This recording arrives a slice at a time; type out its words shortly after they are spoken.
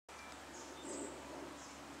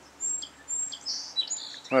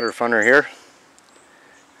MudRFunR here.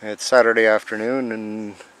 It's Saturday afternoon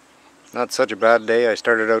and not such a bad day. I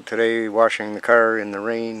started out today washing the car in the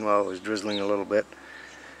rain while it was drizzling a little bit,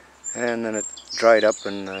 and then it dried up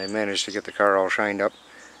and I managed to get the car all shined up.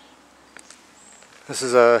 This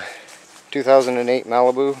is a 2008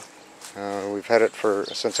 Malibu. We've had it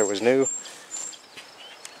since it was new.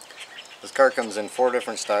 This car comes in 4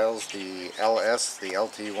 different styles: the LS, the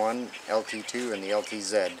LT1, LT2, and the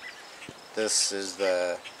LTZ. This is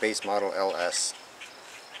the base model LS.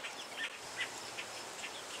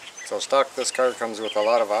 So stock, this car comes with a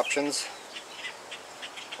lot of options.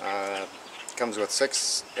 Comes with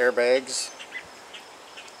 6 airbags,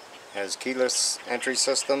 has keyless entry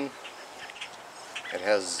system, it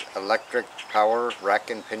has electric power rack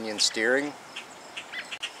and pinion steering,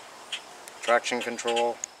 traction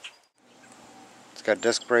control, it's got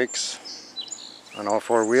disc brakes on all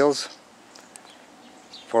 4 wheels,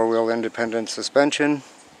 4-wheel independent suspension.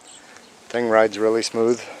 Thing rides really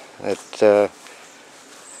smooth. It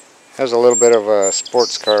has a little bit of a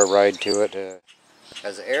sports car ride to it.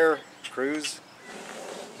 Has air, cruise,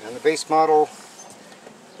 and the base model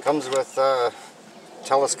comes with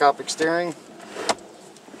telescopic steering.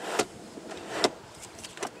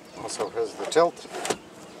 Also has the tilt.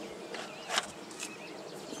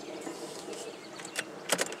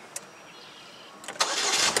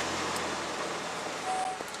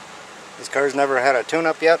 This car's never had a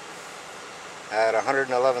tune-up yet. At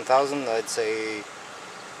 111,000, I'd say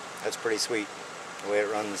that's pretty sweet the way it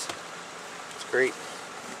runs. It's great.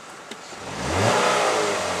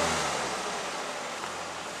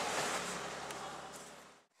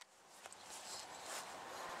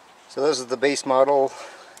 So this is the base model.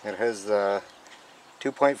 It has the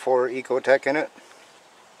 2.4 Ecotech in it.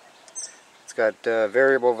 It's got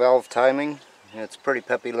variable valve timing. It's a pretty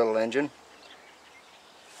peppy little engine.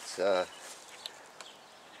 It's got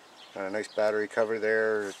a nice battery cover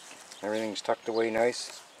there. Everything's tucked away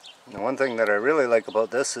nice. And the one thing that I really like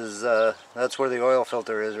about this is that's where the oil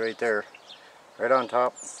filter is, right there. Right on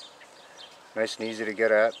top. Nice and easy to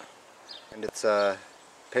get at. And it's a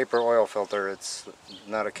paper oil filter. It's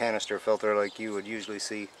not a canister filter like you would usually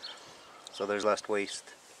see. So there's less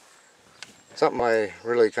waste. Something I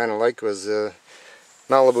really kind of liked was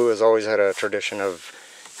Malibu has always had a tradition of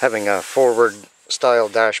having a forward style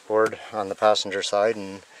dashboard on the passenger side,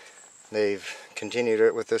 and they've continued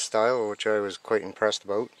it with this style, which I was quite impressed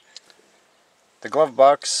about. The glove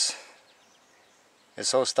box is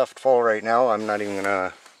so stuffed full right now, I'm not even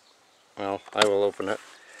gonna, well, I will open it.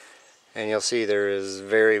 And you'll see there is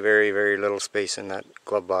very, very, very little space in that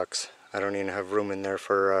glove box. I don't even have room in there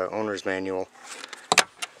for owner's manual.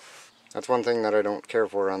 That's one thing that I don't care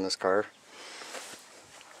for on this car.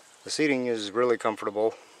 The seating is really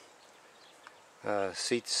comfortable.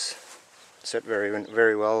 Seats sit very,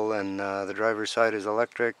 very well, and the driver's side is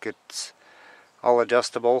electric. It's all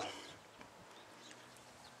adjustable.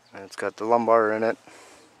 And it's got the lumbar in it.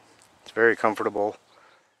 It's very comfortable.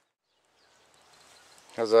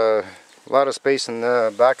 Has a lot of space in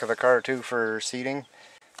the back of the car too for seating.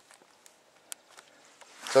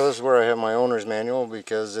 So this is where I have my owner's manual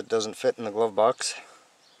because it doesn't fit in the glove box.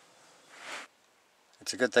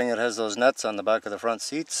 It's a good thing it has those nuts on the back of the front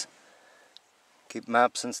seats. Keep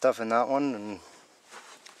maps and stuff in that one, and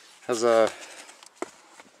has a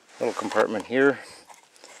little compartment here.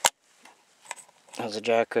 Has a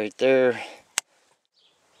jack right there.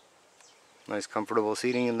 Nice comfortable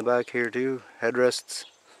seating in the back here too. Headrests.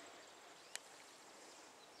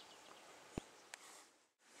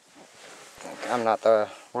 I'm not the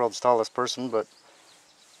world's tallest person, but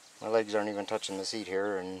my legs aren't even touching the seat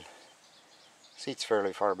here, and the seat's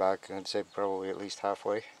fairly far back. I'd say probably at least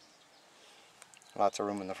halfway. Lots of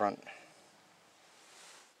room in the front.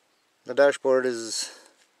 The dashboard is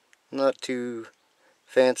not too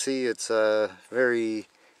fancy. It's a very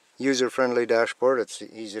user-friendly dashboard. It's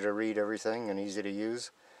easy to read everything and easy to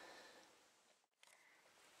use.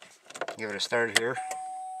 Give it a start here.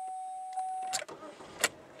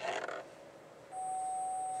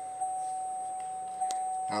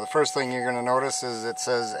 Now the first thing you're going to notice is it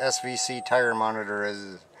says SVC tire monitor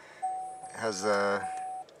has a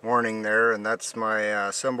warning there, and that's my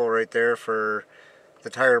symbol right there for the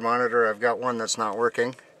tire monitor. I've got one that's not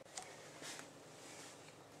working.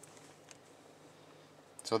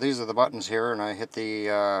 So these are the buttons here, and I hit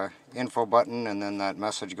the info button and then that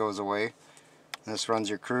message goes away. This runs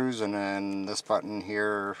your cruise, and then this button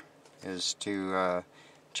here is to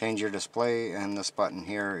change your display, and this button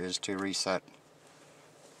here is to reset.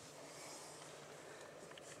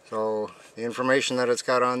 So the information that it's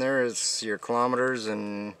got on there is your kilometers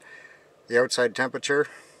and the outside temperature.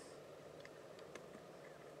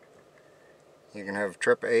 You can have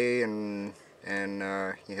trip A and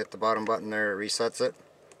you hit the bottom button there, it resets it.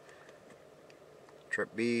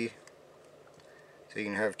 Trip B, so you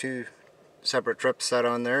can have two separate trips set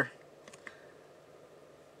on there.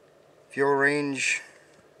 Fuel range,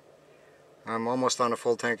 I'm almost on a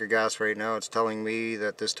full tank of gas right now. It's telling me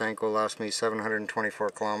that this tank will last me 724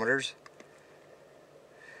 kilometers.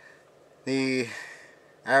 The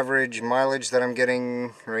average mileage that I'm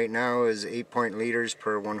getting right now is 8 liters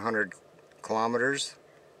per 100 kilometers.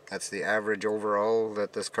 That's the average overall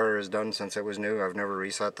that this car has done since it was new. I've never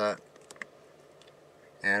reset that.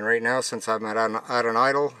 And right now, since I'm at an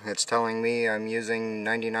idle, it's telling me I'm using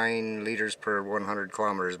 99 liters per 100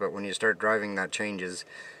 kilometers, but when you start driving that changes.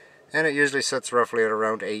 And it usually sits roughly at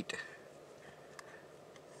around 8.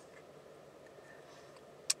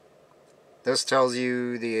 This tells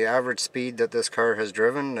you the average speed that this car has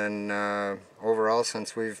driven, and overall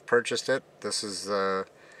since we've purchased it, this is the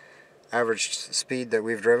average speed that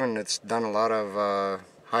we've driven. It's done a lot of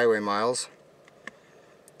highway miles.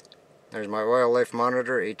 There's my oil life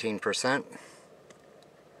monitor, 18%.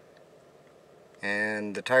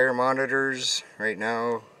 And the tire monitors, right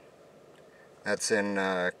now, that's in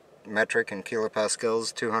metric and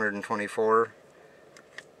kilopascals, 224.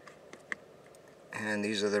 And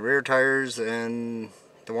these are the rear tires, and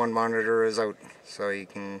the one monitor is out, so you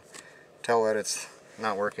can tell that it's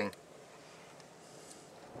not working.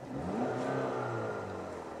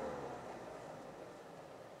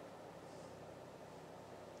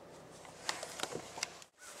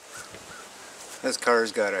 This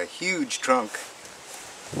car's got a huge trunk.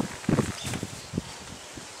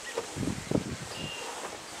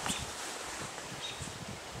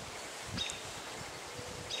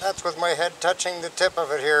 That's with my head touching the tip of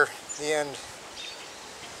it here, the end.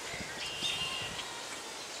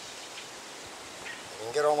 I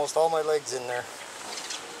can get almost all my legs in there.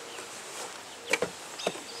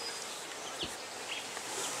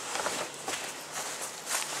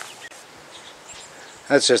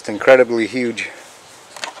 That's just incredibly huge.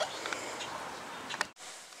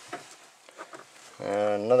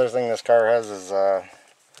 Another thing this car has is a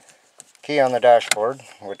key on the dashboard,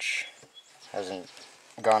 which hasn't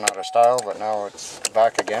gone out of style, but now it's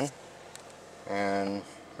back again. And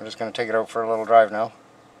we're just going to take it out for a little drive now.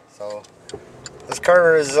 So this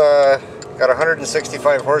car is got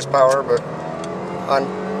 165 horsepower, but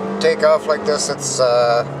on takeoff like this, it's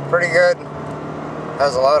pretty good.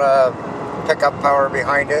 Has a lot of pickup power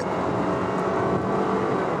behind it,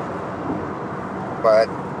 but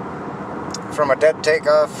from a dead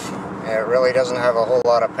takeoff, it really doesn't have a whole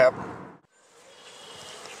lot of pep.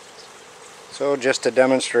 So just to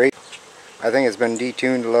demonstrate, I think it's been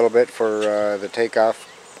detuned a little bit for the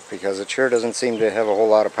takeoff, because it sure doesn't seem to have a whole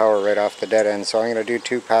lot of power right off the dead end. So I'm going to do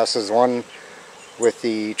two passes, one with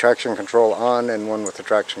the traction control on and one with the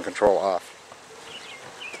traction control off.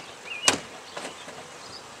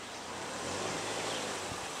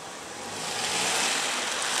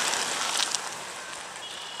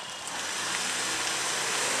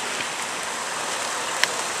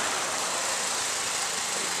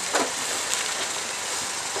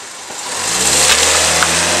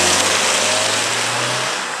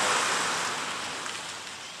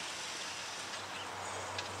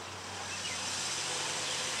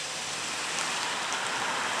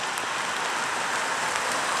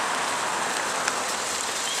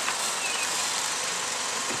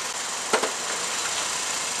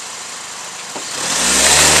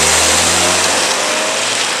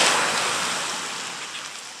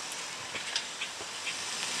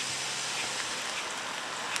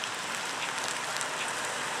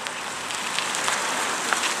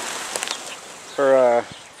 For a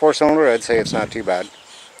four-cylinder, I'd say it's not too bad.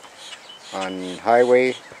 On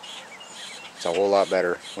highway, it's a whole lot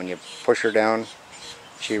better. When you push her down,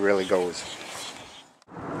 she really goes.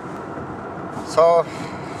 So,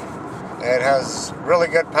 it has really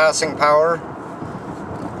good passing power.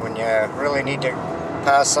 When you really need to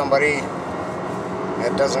pass somebody,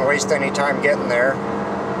 it doesn't waste any time getting there.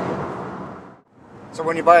 So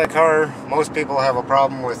when you buy a car, most people have a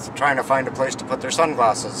problem with trying to find a place to put their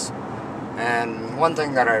sunglasses. And one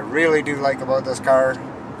thing that I really do like about this car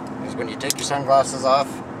is when you take your sunglasses off,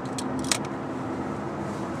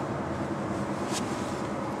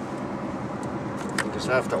 you just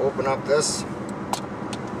have to open up this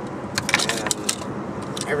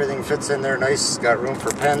and everything fits in there nice. It's got room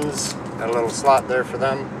for pens, got a little slot there for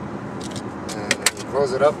them, and you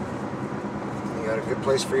close it up, you got a good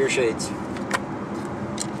place for your shades.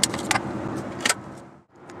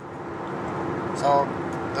 So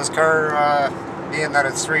this car, being that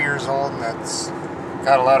it's 3 years old and it's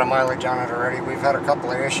got a lot of mileage on it already, we've had a couple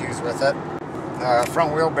of issues with it.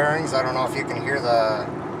 front wheel bearings, I don't know if you can hear the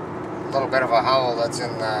little bit of a howl that's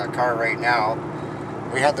in the car right now.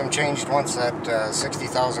 We had them changed once at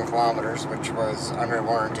 60,000 kilometers, which was under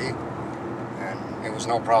warranty, and it was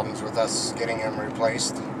no problems with us getting them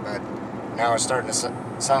replaced, but now it's starting to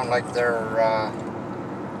sound like they're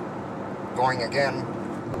going again.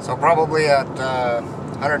 So probably at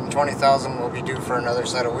 120,000 we'll be due for another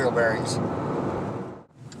set of wheel bearings.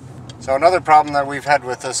 So another problem that we've had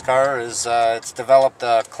with this car is it's developed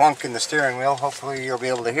a clunk in the steering wheel. Hopefully you'll be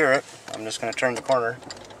able to hear it. I'm just going to turn the corner.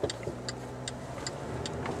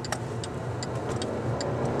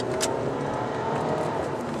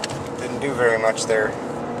 Didn't do very much there.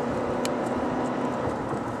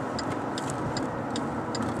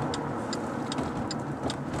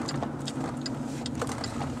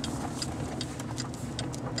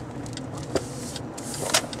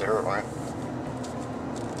 There it went.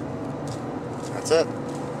 That's it. I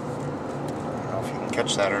don't know if you can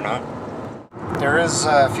catch that or not. There is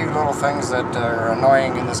a few little things that are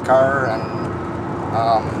annoying in this car, and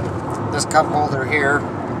this cup holder here,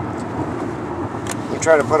 we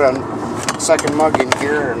try to put a second mug in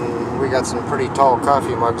here, and we got some pretty tall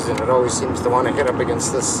coffee mugs, and it always seems to want to hit up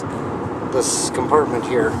against this compartment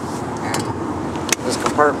here. And this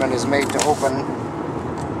compartment is made to open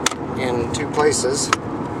in two places.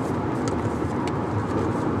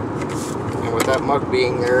 With that mug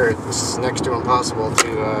being there, it's next to impossible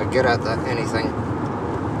to get at anything.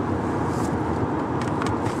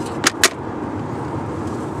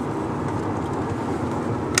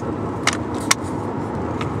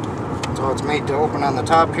 So it's made to open on the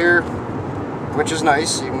top here, which is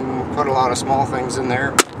nice. You can put a lot of small things in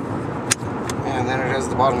there. And then it has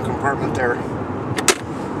the bottom compartment there.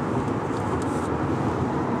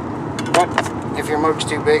 But if your mug's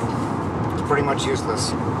too big, it's pretty much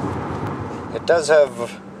useless. It does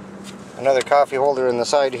have another coffee holder in the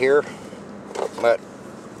side here, but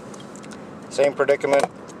same predicament.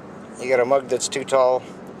 You got a mug that's too tall,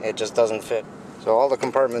 it just doesn't fit. So all the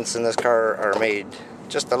compartments in this car are made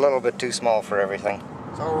just a little bit too small for everything.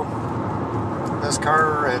 So this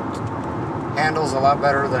car, it handles a lot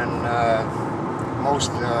better than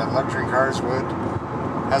most luxury cars would.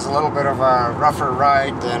 Has a little bit of a rougher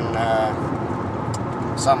ride than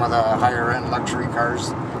some of the higher end luxury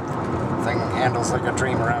cars. Thing handles like a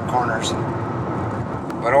dream around corners.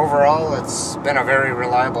 But overall, it's been a very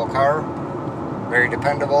reliable car, very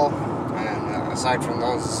dependable, and aside from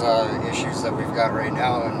those issues that we've got right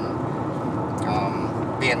now, and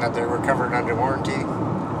being that they were covered under warranty,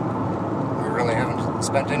 we really haven't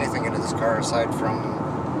spent anything into this car aside from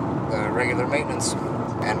the regular maintenance.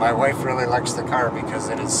 And my wife really likes the car because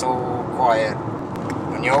it is so quiet.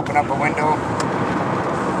 When you open up a window,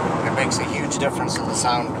 it makes a huge difference in the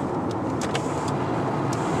sound.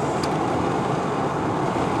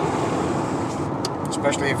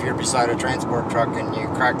 Especially if you're beside a transport truck and you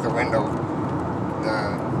crack the window,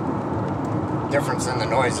 the difference in the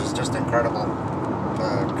noise is just incredible.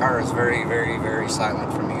 The car is very, very, very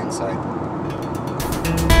silent from the inside.